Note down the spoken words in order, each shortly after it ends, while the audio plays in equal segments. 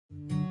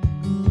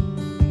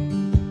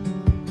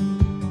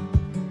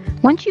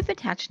Once you've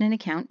attached an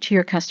account to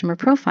your customer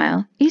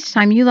profile, each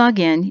time you log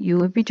in, you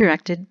will be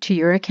directed to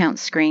your account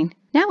screen.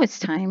 Now it's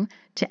time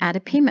to add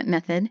a payment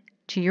method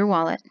to your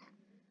wallet.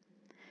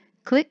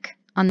 Click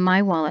on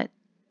My Wallet.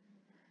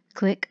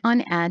 Click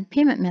on Add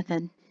Payment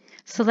Method.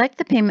 Select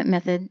the payment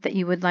method that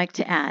you would like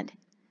to add: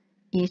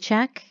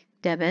 e-check,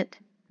 debit,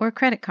 or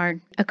credit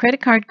card. A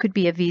credit card could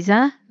be a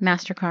Visa,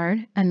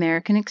 MasterCard,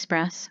 American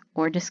Express,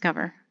 or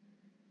Discover.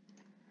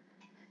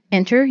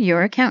 Enter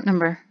your account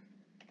number.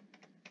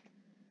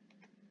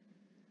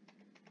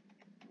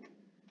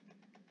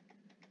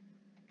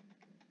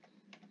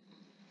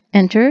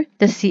 Enter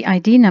the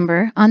CID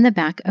number on the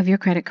back of your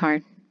credit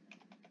card.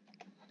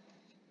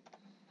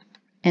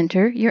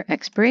 Enter your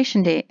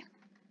expiration date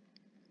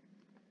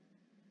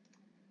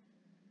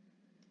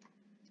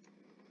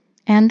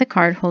and the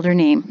cardholder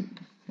name.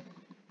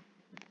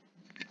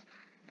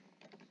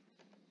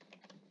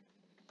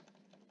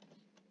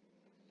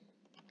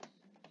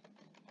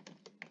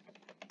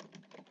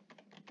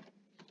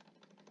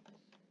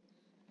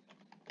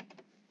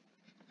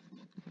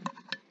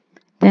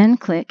 Then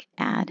click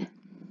Add.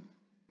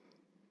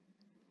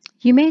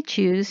 You may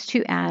choose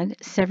to add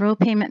several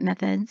payment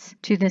methods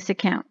to this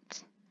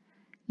account.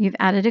 You've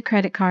added a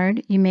credit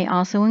card. You may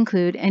also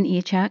include an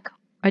e-check,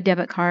 a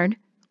debit card,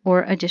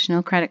 or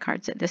additional credit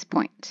cards at this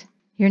point.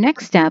 Your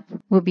next step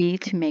will be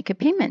to make a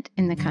payment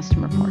in the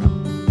customer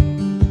portal.